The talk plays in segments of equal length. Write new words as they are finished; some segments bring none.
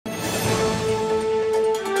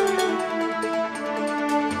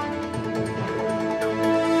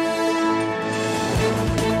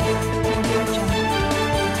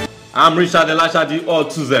I'm Richard Elashadi, all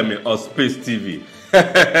to them on Space TV.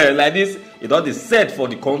 Like this, it all is set for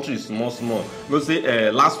the country small. We say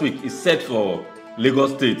last week it's set for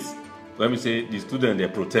Lagos State. When we say the students they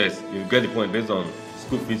protest, you get the point based on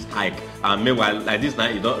school fees hike. And meanwhile, like this now,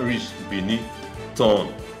 it don't reach Benin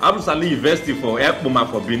town. Ambrose Ali University for Ekpoma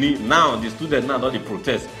for Benin. Now the students now don't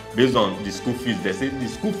protest based on the school fees. They say the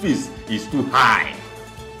school fees is too high.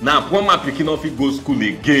 Now poor man picking off it go school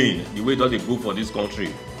again. The way that they go for this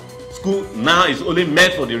country. School now is only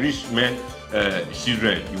meant for the rich men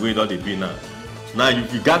children. The way that they be now. Now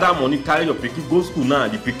if you gather money, carry your pikin go school now.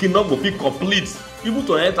 The pikin not go fit complete. People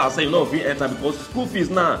to enter say you know if you enter because school fees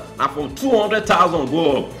now from 200,000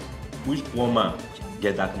 go up. Which poor man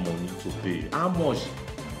get that money to pay? How much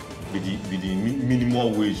be the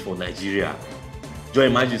minimum wage for Nigeria? Just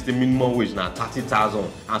imagine the minimum wage now 30,000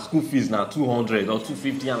 and school fees now 200 or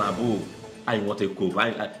 250 and above. I want to cope.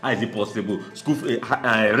 How is it possible? School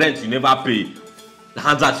rent you never pay,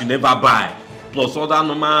 handouts you never buy, plus other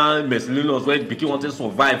normal miscellaneous where the pikin want to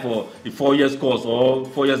survive for the 4 years course or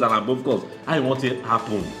 4 years and above course. I want it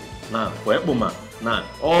happen now for Ekpoma. Now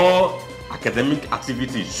all academic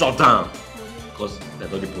activities shut down because they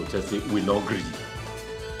don't protest it. We not agree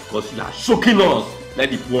because you are shocking us. Let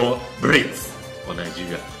the poor breathe for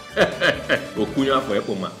Nigeria. Okunya for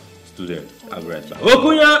Ekpoma student. I'll be right back.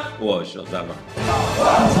 Okunya was Shazama.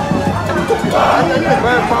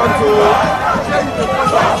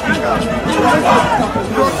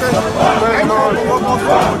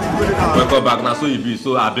 Welcome back. Now so you be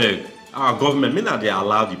so I beg. Our government may not they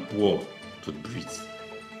allow the poor to breathe.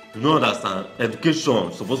 You don't understand? Education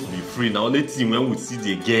is supposed to be free. Now only thing when we see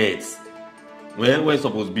the gates. When it's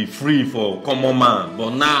supposed to be free for common man,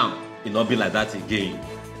 but now it not be like that again.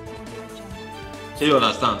 So you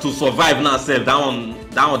understand? To survive now, self that one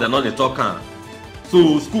they're not the talking.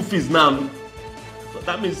 So school fees now. So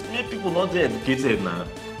that means many people not get educated now.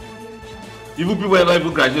 Even people who not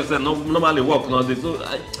even graduate normally work now. So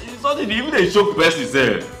it's not even they show person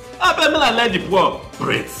say, I bet me like let the poor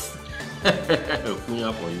breathe.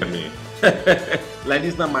 For you, like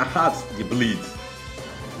this now my heart they bleed.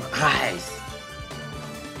 My eyes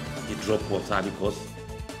they drop water because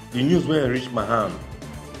the news when it reach my hand.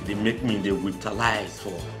 They make me they vitalize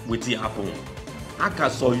for what happen. How can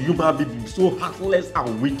so human being so heartless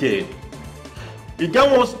and wicked? The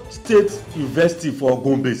guy one state university for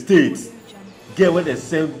Gombe State. Get where they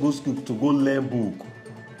send go school to go learn book.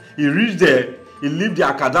 He reach there, he leave the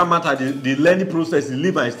academic matter, the learning process, he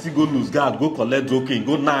leave and still go lose guard, go collect joking,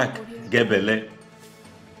 go knack, get belle.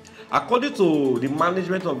 According to the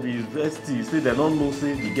management of the university, say they don't know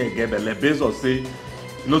say the get belle based on say, you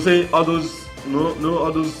know say all those. No,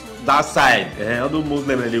 all those that side, all those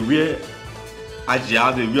Muslims they wear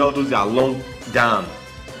ajia, they wear all those their long gown.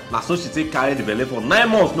 Now so she take carry the belly for 9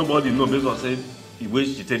 months. Nobody know based on say the way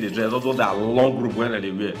she take the dress. Also that long group when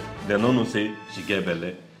they wear, they don't know say she get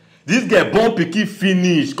belly. This girl born picky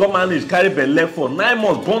finish, come manage carry belly for 9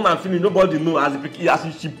 months, born and finish. Nobody know as the picky as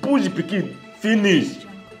she push the picky finish.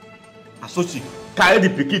 And so she carry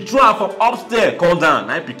the picky throw her from upstairs, come down.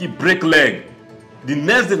 Now picky break leg. The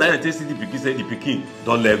next day, now they see the pikin say the pikin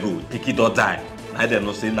don't let go, the pikin don't die. Now they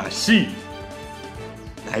not say that she,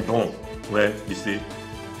 I born where they say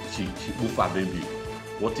she move her baby.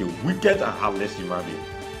 What a wicked and heartless human being.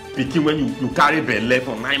 Pikin when you carry belly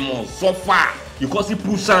for 9 months, so far you can't see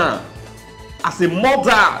push her. As a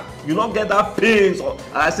mother, you don't get that pain. So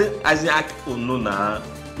I say, oh no nah.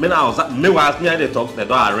 Me ask me how they talk, they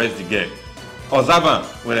don't arrest the girl. Observe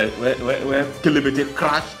when kilometer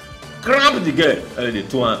crash. Grab the girl and the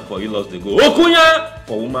two hand for you lost the go. Okunya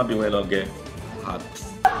for woman be well not get heart.